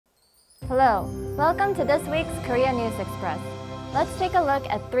Hello, welcome to this week's Korea News Express. Let's take a look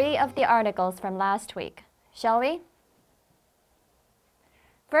at 3 of the articles from last week, shall we?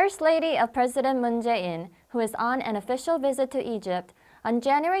 First Lady of President Moon Jae-in, who is on an official visit to Egypt, on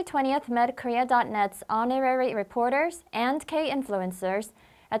January 20th met Korea.net's Honorary Reporters and K-influencers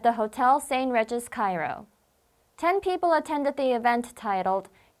at the Hotel St. Regis, Cairo. 10 people attended the event titled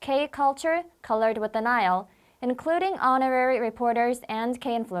K-Culture Colored with the Nile, including Honorary Reporters and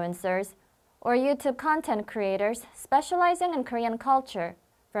K-influencers, or YouTube content creators specializing in Korean culture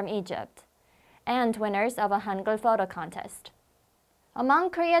from Egypt, and winners of a Hangul photo contest.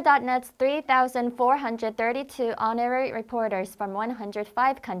 Among Korea.net's 3,432 honorary reporters from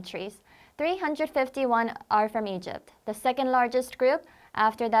 105 countries, 351 are from Egypt, the second largest group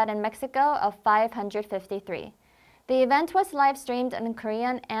after that in Mexico of 553. The event was live-streamed in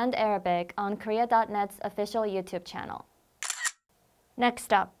Korean and Arabic on Korea.net's official YouTube channel.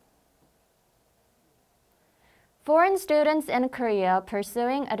 Next up. Foreign students in Korea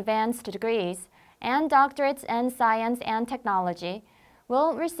pursuing advanced degrees and doctorates in science and technology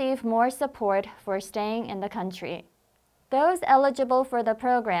will receive more support for staying in the country. Those eligible for the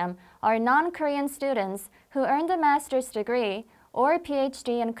program are non-Korean students who earned a master's degree or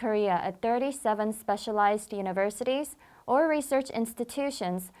PhD in Korea at 37 specialized universities or research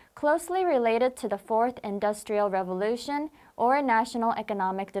institutions closely related to the Fourth Industrial Revolution or national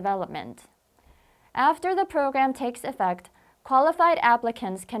economic development. After the program takes effect, qualified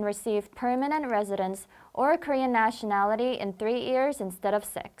applicants can receive permanent residence or Korean nationality in 3 years instead of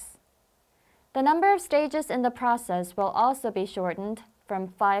 6. The number of stages in the process will also be shortened from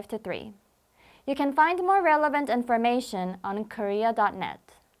 5 to 3. You can find more relevant information on Korea.net.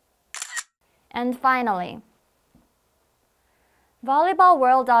 And finally,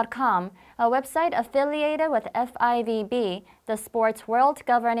 volleyballworld.com, a website affiliated with FIVB, the sports world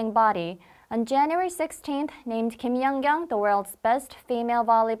governing body, on January 16th named Kim Jung-koung the world's best female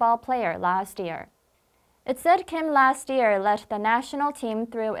volleyball player last year. It said Kim last year led the national team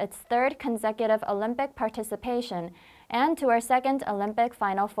through its 3rd consecutive Olympic participation and to her 2nd Olympic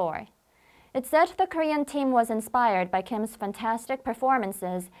Final Four. It said the Korean team was inspired by Kim's fantastic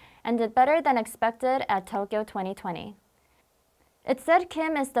performances and did better than expected at Tokyo 2020. It said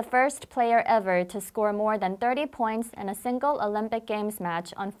Kim is the first player ever to score more than 30 points in a single Olympic Games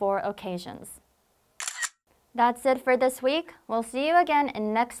match on 4 occasions. That's it for this week. We'll see you again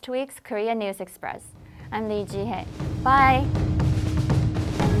in next week's Korea News Express. I'm Lee Ji-hye. Bye!